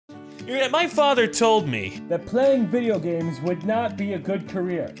My father told me that playing video games would not be a good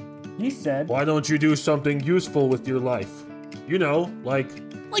career. He said, why don't you do something useful with your life? You know, like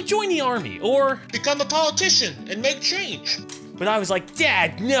join the army, or become a politician and make change. But I was like,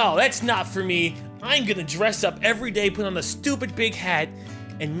 Dad, no, that's not for me. I'm gonna dress up every day, put on a stupid big hat,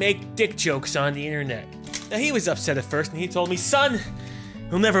 and make dick jokes on the internet. Now he was upset at first, and he told me, son,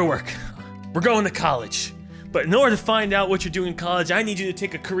 it'll never work. We're going to college. But in order to find out what you're doing in college, I need you to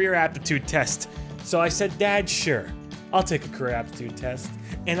take a career aptitude test. So I said, Dad, sure, I'll take a career aptitude test.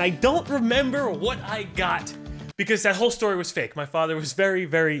 And I don't remember what I got, because that whole story was fake. My father was very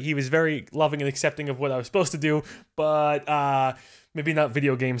loving and accepting of what I was supposed to do, but maybe not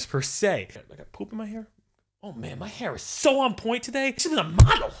video games per se. I got poop in my hair? Oh man, my hair is so on point today. I should have been a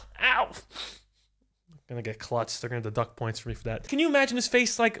model. Ow. I'm gonna get clutched. They're gonna deduct points for me for that. Can you imagine his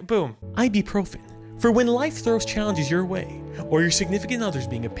face like, boom, ibuprofen. For when life throws challenges your way, or your significant other's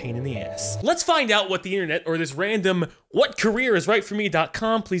being a pain in the ass. Let's find out what the internet, or this random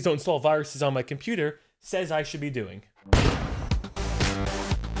whatcareerisrightforme.com, please don't install viruses on my computer, says I should be doing.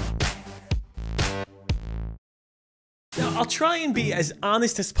 Now, I'll try and be as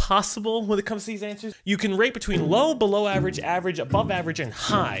honest as possible when it comes to these answers. You can rate between low, below average, average, above average, and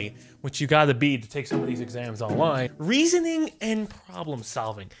high, which you gotta be to take some of these exams online. Reasoning and problem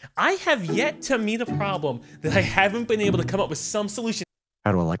solving. I have yet to meet a problem that I haven't been able to come up with some solution.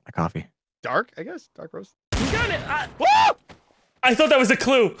 How do I like my coffee? Dark, I guess. Dark roast. You got it! Woo! I thought that was a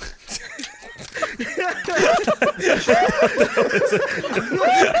clue.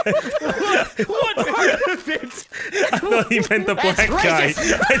 What part of it? I thought he meant the black guy.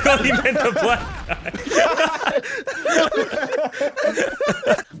 I thought he meant the black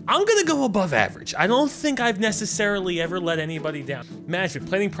guy. I'm gonna go above average. I don't think I've necessarily ever let anybody down. Management,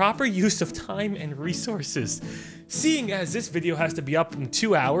 planning proper use of time and resources. Seeing as this video has to be up in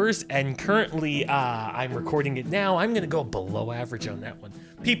 2 hours, and currently I'm recording it now, I'm gonna go below average on that one.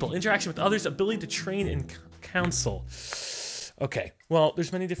 People, interaction with others, ability to train and counsel. Okay, well,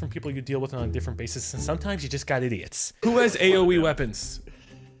 there's many different people you deal with on a different basis, and sometimes you just got idiots. Who has AoE weapons?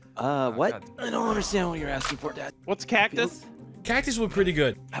 What? I don't understand what you're asking for, Dad. What's cactus? Cactus were pretty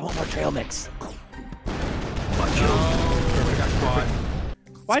good. I want more trail mix.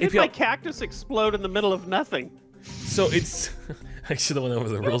 Why did my cactus explode in the middle of nothing? So it's, I should have went over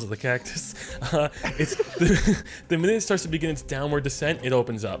the rules of the cactus. It's the minute it starts to begin its downward descent, it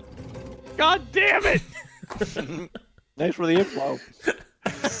opens up. God damn it! Thanks for the info.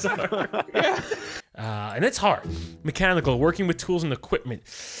 Sorry. And it's hard. Mechanical, working with tools and equipment.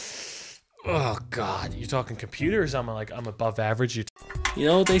 Oh God, you're talking computers? I'm above average. You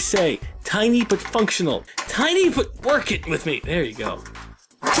know what they say, tiny but functional. Tiny but work it with me. There you go.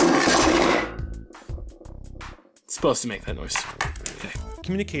 It's supposed to make that noise. Okay.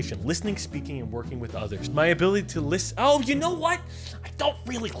 Communication, listening, speaking, and working with others. My ability to listen. Oh, you know what? I don't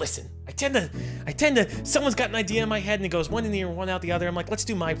really listen. I tend to, someone's got an idea in my head and it goes one in the ear and one out the other. I'm like, let's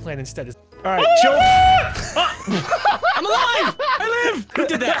do my plan instead. all right, chill. I'm alive! I live! Who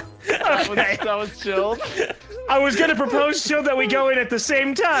did that? Okay. That was chilled. I was gonna propose, chill, that we go in at the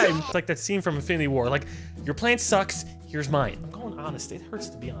same time. It's like that scene from Infinity War. Like, your plan sucks, here's mine. I'm going honest. It hurts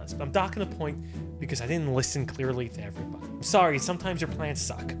to be honest, but I'm docking a point because I didn't listen clearly to everybody. I'm sorry, sometimes your plans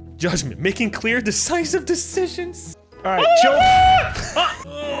suck. Judgment, making clear, decisive decisions. All right, chill.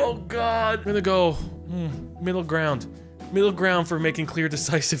 Oh God. I'm gonna go middle ground. Middle ground for making clear,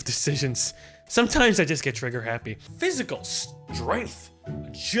 decisive decisions. Sometimes I just get trigger happy. Physical, strength,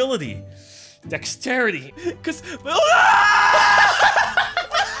 agility, dexterity. Cause you're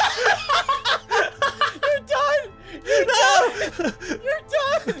done. You're done. You're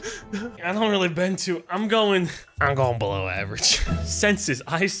done. I don't really bend to. I'm going below average. Senses,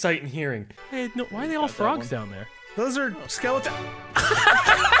 eyesight, and hearing. Hey, no, why are they all frogs down there? Those are skeleton.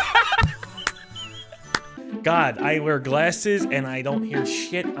 God, I wear glasses and I don't hear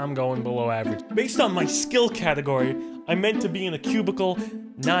shit. I'm going below average. Based on my skill category, I'm meant to be in a cubicle,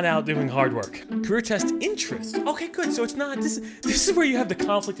 not out doing hard work. Career test interest. Okay, good. So it's not, this is where you have the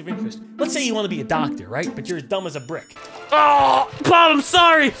conflict of interest. Let's say you want to be a doctor, right? But you're as dumb as a brick. Oh, Bob, I'm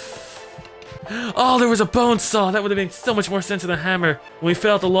sorry. Oh, there was a bone saw. That would have made so much more sense than a hammer. When we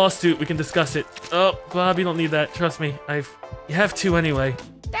fill out the lawsuit, we can discuss it. Oh, Bob, you don't need that. Trust me. You have to anyway.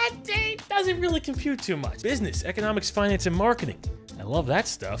 That doesn't really compute too much. Business, economics, finance, and marketing. I love that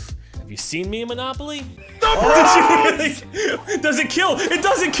stuff. Have you seen me in Monopoly? It doesn't kill. It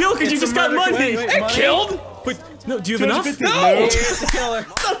doesn't kill because you just got money. It killed? But no, do you have enough? No.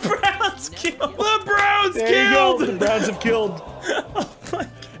 The Browns killed. The Browns killed. The Browns have killed. Oh my.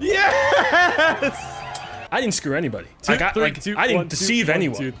 Yes! I didn't screw anybody. I didn't deceive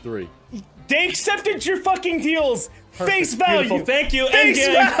anyone. 2, 3. They accepted your fucking deals. Perfect. Face value. Beautiful. Thank you. Face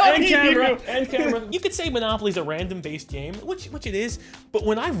value. End camera. You could say Monopoly's a random-based game, which it is, but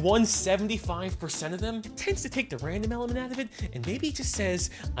when I've won 75% of them, it tends to take the random element out of it, and maybe it just says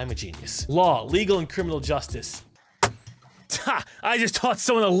I'm a genius. Law, legal, and criminal justice. Ha! I just taught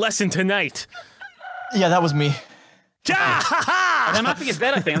someone a lesson tonight. Yeah, that was me. That might be his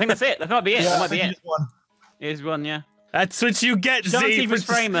bed, I think. I think that's it. That might be it. Yeah, that might be it. Here's one. Here's one, yeah. That's what you get, Z. Chauncey was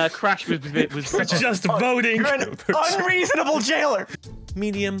framer, Crash was just voting. You're an unreasonable jailer.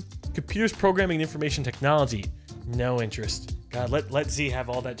 Medium, computers, programming, and information technology. No interest. God, let Z have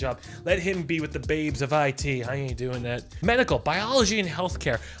all that job. Let him be with the babes of IT. I ain't doing that. Medical, biology, and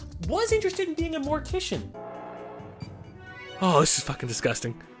healthcare. Was interested in being a mortician. Oh, this is fucking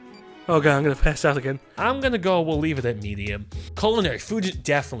disgusting. Oh god, I'm gonna pass out again. I'm gonna go, we'll leave it at medium. Culinary, food,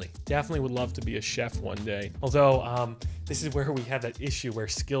 definitely would love to be a chef one day. Although, this is where we have that issue where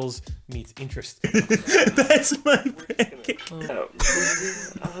skills meets interest. That's my pancake. Oh.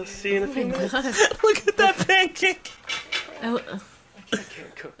 I'll see you in a few minutes. Look at that pancake. I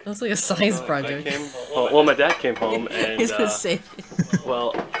can't cook. That was like a science project. Well, my dad came home and He's gonna save it.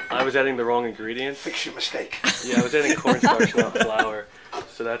 Well, I was adding the wrong ingredients. Fix your mistake. Yeah, I was adding cornstarch, not flour.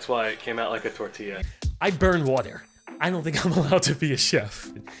 So that's why it came out like a tortilla. I burn water. I don't think I'm allowed to be a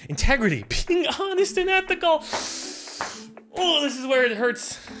chef. Integrity, being honest and ethical. Oh, this is where it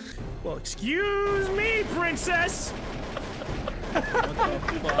hurts. Well, excuse me, princess.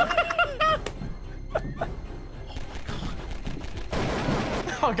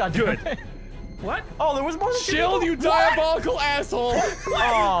 Oh god, good. What? Oh, there was more than Chilled, you diabolical asshole!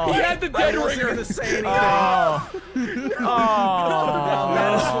 Oh, he had the dead ringer. Gonna say anything. Oh.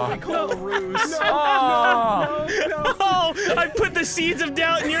 That's what we call a ruse. Oh, I put the seeds of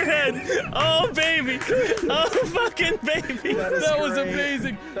doubt in your head. Oh, baby. Oh, fucking baby. That was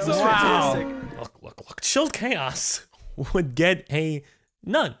amazing. That was fantastic. Look. ChilledChaos would get a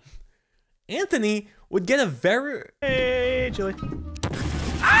none. Anthony would get a very... Hey, Chili.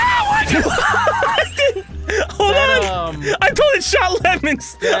 Ah, what? Hold on! I thought it shot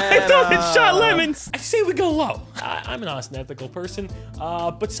lemons! I thought it shot lemons! I say we go low. I'm an honest and ethical person,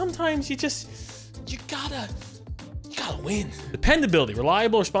 but sometimes you gotta win. Dependability,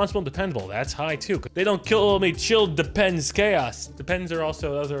 reliable, responsible, and dependable. That's high too. They don't kill me, chilled depends chaos. Depends are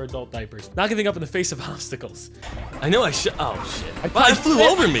also, those are adult diapers. Not giving up in the face of obstacles. I know I should, oh shit. It flew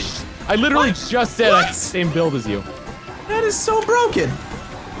over me. I literally just said I'm the same build as you. That is so broken.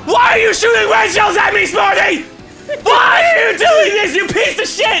 Why are you shooting red shells at me, Smarty? Why are you doing this, you piece of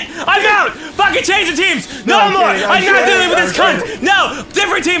shit? I'm out! Fucking change the teams! No more! I'm not dealing with this cunt! No!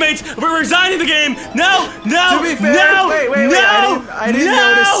 Different teammates! We're resigning the game! No! No! To be fair, no! wait, no! I didn't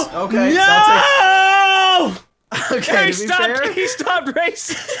notice. Okay, no! Okay, Hey, he stopped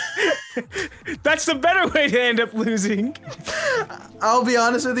racing. That's the better way to end up losing. I'll be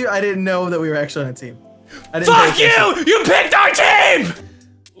honest with you, I didn't know that we were actually on a team. Fuck you! You picked our team!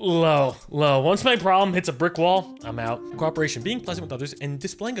 Low. Once my problem hits a brick wall, I'm out. Cooperation, being pleasant with others, and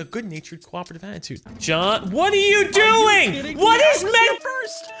displaying a good-natured, cooperative attitude. John, what are you doing? What is meant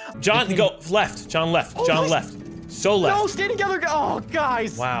first? John, go left. John left. John left. So left. No, stay together. Oh,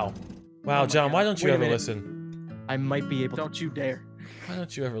 guys. Wow, John, why don't you ever listen? I might be able. Don't you dare. Why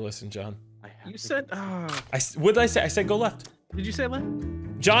don't you ever listen, John? You said. What did I say? I said go left. Did you say left?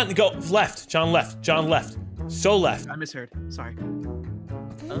 John, go left. John left. John left. So left. I misheard. Sorry.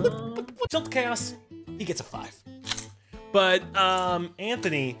 ChilledChaos, he gets a 5. But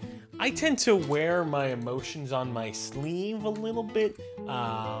Anthony, I tend to wear my emotions on my sleeve a little bit.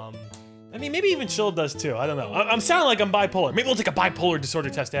 I mean, maybe even Chilled does too. I don't know. I'm sounding like I'm bipolar. Maybe we'll take a bipolar disorder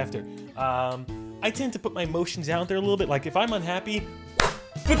test after. I tend to put my emotions out there a little bit. Like if I'm unhappy,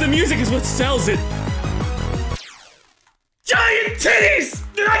 but the music is what sells it. Giant titties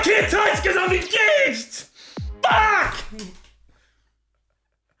that I can't touch because I'm engaged. Fuck!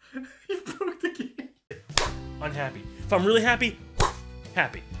 You broke the game. Unhappy. If I'm really happy,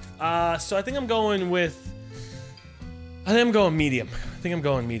 happy. So I think I'm going with... I'm going medium.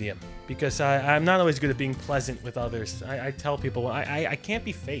 Because I'm not always good at being pleasant with others. I tell people, I can't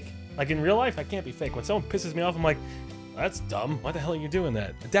be fake. Like in real life, I can't be fake. When someone pisses me off, I'm like, that's dumb. Why the hell are you doing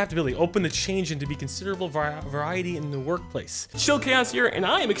that? Adaptability, open to change and to be considerable variety in the workplace. ChilledChaos here, and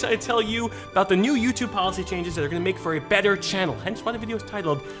I am excited to tell you about the new YouTube policy changes that are going to make for a better channel. Hence why the video is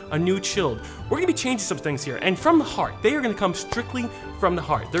titled A New Chilled. We're going to be changing some things here, and from the heart, they are going to come strictly from the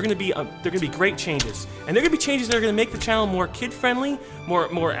heart. They're gonna be great changes, and they're gonna be changes that are gonna make the channel more kid-friendly,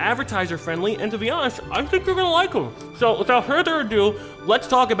 more advertiser-friendly, and to be honest, I think you're gonna like them. So without further ado, let's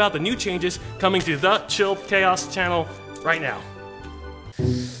talk about the new changes coming to the ChilledChaos channel right now.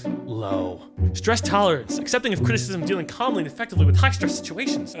 Low. Stress tolerance, accepting of criticism, dealing calmly and effectively with high-stress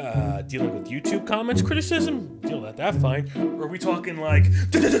situations. Dealing with YouTube comments, criticism, deal with that fine. Or are we talking like...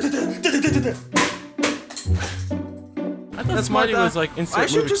 I thought Smarty was like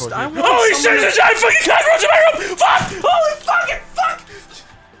insert movie coordinator. Holy shit, there's a giant fucking cockroach in my room! Fuck! Holy fucking fuck!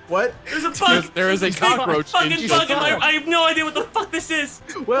 What? There's a bug! There is a cockroach in fucking bug in my... I have no idea what the fuck this is!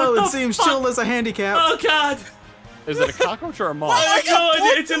 Well, it seems Chilled has a handicap. Oh god! Is it a cockroach or a moth? I have no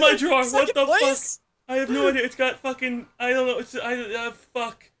idea. It's in my drawer. What the fuck? I have no idea. It's got fucking. I don't know. It's.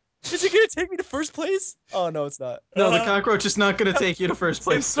 Fuck. Is it gonna take me to first place? Oh no, it's not. No, the cockroach is not gonna take you to first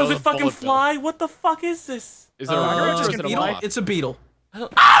place. Does it fucking fly? What the fuck is this? Is it a cockroach or is it a beetle? moth? It's a beetle.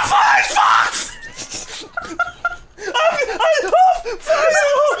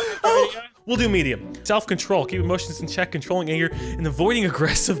 We'll do medium. Self-control. Keep emotions in check, controlling anger, and avoiding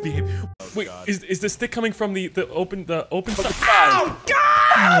aggressive behavior. Wait, is the stick coming from the open stuff? Oh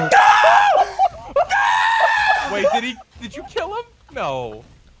god! No! Wait, did you kill him? No.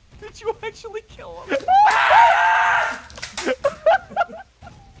 Did you actually kill him?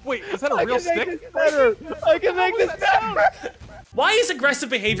 Wait, is that a real stick? I can make this better. Why is aggressive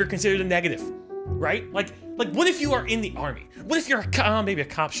behavior considered a negative? Right? Like what if you are in the army? What if you're a cop? Maybe a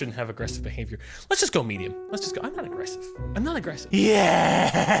cop shouldn't have aggressive behavior. Let's just go medium. Let's just go. I'm not aggressive. I'm not aggressive.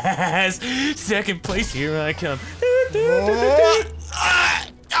 Yes! Second place, here I come.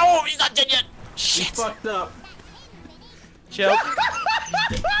 Oh, he's not dead yet. Shit. Fucked up. Chill.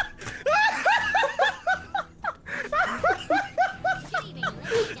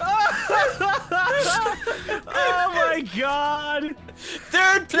 Oh my god!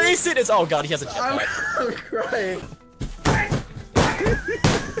 Third place it is. Oh god, he has a jetpack. I'm crying.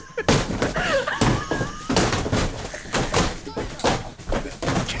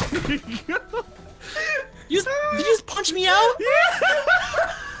 Did you just punch me out?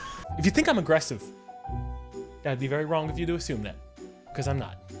 If you think I'm aggressive, that'd be very wrong of you to assume that, because I'm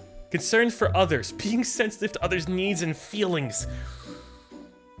not. Concern for others, being sensitive to others' needs and feelings.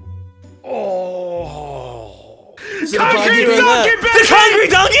 Oh. Concrete donkey, The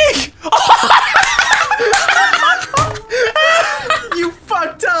concrete donkey! You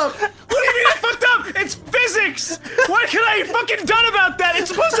fucked up. What do you mean I fucked up? It's physics! What could I fucking done about that? It's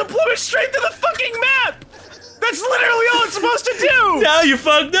supposed to blow it straight to the fucking map! That's literally all it's supposed to do! Now you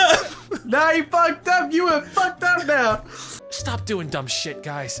fucked up! Now you fucked up. You have fucked up now. Stop doing dumb shit,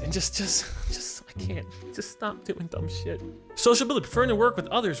 guys, and just I can't. Just stop doing dumb shit. Sociability, preferring to work with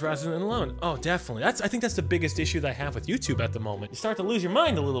others rather than alone. Oh, definitely. I think that's the biggest issue that I have with YouTube at the moment. You start to lose your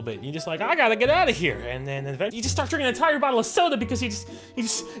mind a little bit. You're just like, I gotta get out of here, and then eventually you just start drinking an entire bottle of soda because you just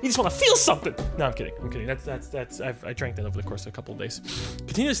want to feel something. No, I'm kidding. I'm kidding. I drank that over the course of a couple of days.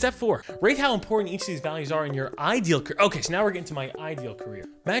 Continue to step 4. Rate how important each of these values are in your ideal career. Okay, so now we're getting to my ideal career.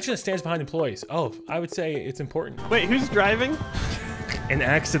 Management that stands behind employees. Oh, I would say it's important. Wait, who's driving? An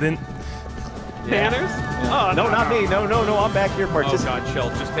accident. Tanners? Oh, No, not me. No, I'm back here Oh participating. god, chill.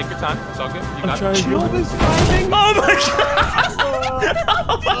 Just take your time. It's all good. You got it. Chilled is driving?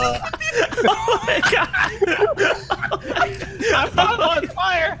 Oh my god! I'm on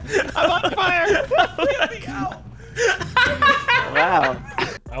fire! I'm on fire! Wow.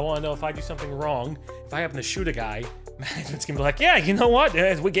 I want to know if I do something wrong. If I happen to shoot a guy, management's gonna be like, yeah, you know what?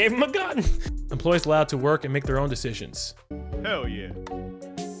 We gave him a gun. Employees allowed to work and make their own decisions. Hell yeah.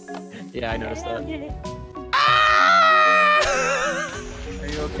 Yeah, I noticed that. Are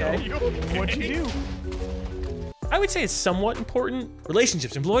you okay? What'd you do? I would say it's somewhat important.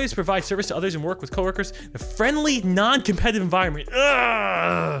 Relationships. Employees provide service to others and work with coworkers in a friendly, non-competitive environment.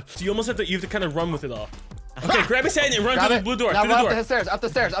 Ugh. So you almost have to kind of run with it all. Okay, grab his head and run through the blue door. Now Through the run door. up the stairs, up the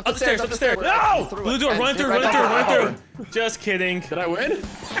stairs, up the Up the stairs, up the stairs. No! Blue door, run through, run through. Just kidding. Did I win?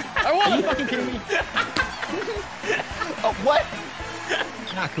 I won! Are you fucking kidding me? Oh, what?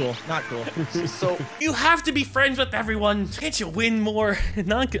 Not cool, not cool. So You have to be friends with everyone. Can't you win more?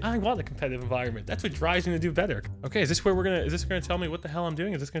 I want a competitive environment. That's what drives me to do better. Okay, is this gonna tell me what the hell I'm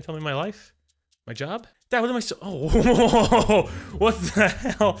doing? Is this gonna tell me my life? My job? Dad, what am I so? Oh, what the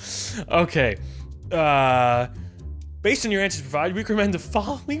hell? Okay. Based on your answers provided, we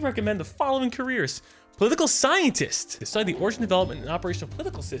recommend the following careers. Political scientist. They study the origin, development, and operation of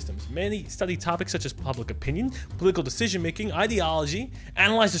political systems. Many study topics such as public opinion, political decision-making, ideology,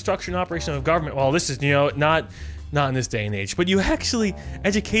 analyze the structure and operation of government. Well, this is, not in this day and age. But you actually,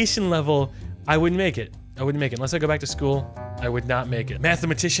 education level, I wouldn't make it. I wouldn't make it unless I go back to school. I would not make it.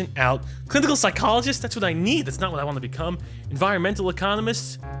 Mathematician, out. Clinical psychologist, that's what I need. That's not what I want to become. Environmental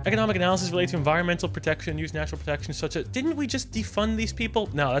economist. Economic analysis related to environmental protection, use natural protection such as... Didn't we just defund these people?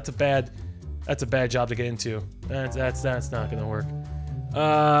 No, that's a bad job to get into. That's not gonna work.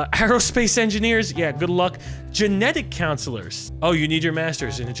 Aerospace engineers, yeah, good luck. Genetic counselors. Oh, you need your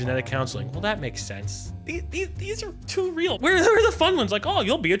master's in genetic counseling. Well, that makes sense. These are too real. Where are the fun ones? Like, oh,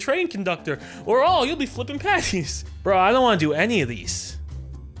 you'll be a train conductor. Or, oh, you'll be flipping patties. Bro, I don't want to do any of these.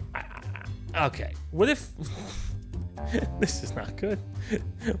 Okay, what if... This is not good.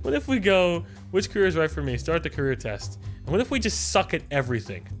 What if we go, which career is right for me? Start the career test. And what if we just suck at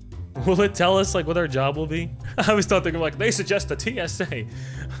everything? Will it tell us like what our job will be? I always thought thinking like, they suggest a TSA.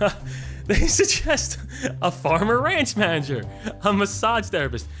 They suggest a farmer ranch manager, a massage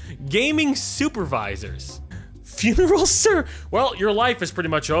therapist, gaming supervisors, funeral sir. Well, your life is pretty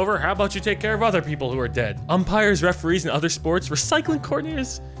much over. How about you take care of other people who are dead? Umpires, referees, and other sports, recycling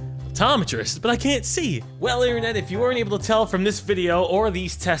coordinators, optometrist, but I can't see. Well, internet, if you weren't able to tell from this video or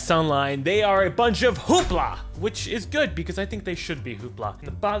these tests online, they are a bunch of hoopla, which is good because I think they should be hoopla. In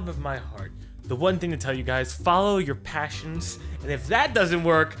the bottom of my heart, the one thing to tell you guys, follow your passions, and if that doesn't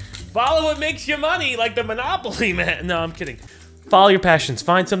work, follow what makes you money, like the Monopoly man. No, I'm kidding. Follow your passions.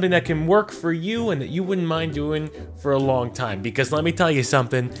 Find something that can work for you and that you wouldn't mind doing for a long time. Because let me tell you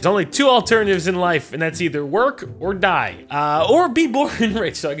something, there's only two alternatives in life, and that's either work or die. Or be bored and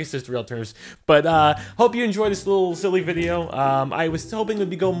rich. So I guess there's three alternatives. But hope you enjoyed this little silly video. I was hoping it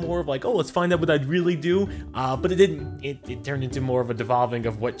would go more of like, oh, let's find out what I'd really do. But it didn't. It turned into more of a devolving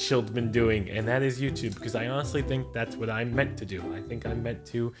of what Chilled's been doing, and that is YouTube. Because I honestly think that's what I'm meant to do. I think I'm meant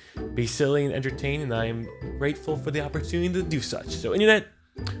to be silly and entertain, and I am grateful for the opportunity to do such. So internet,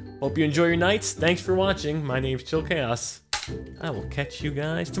 hope you enjoy your nights. Thanks for watching. My name's ChilledChaos. I will catch you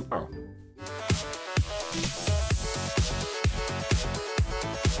guys tomorrow.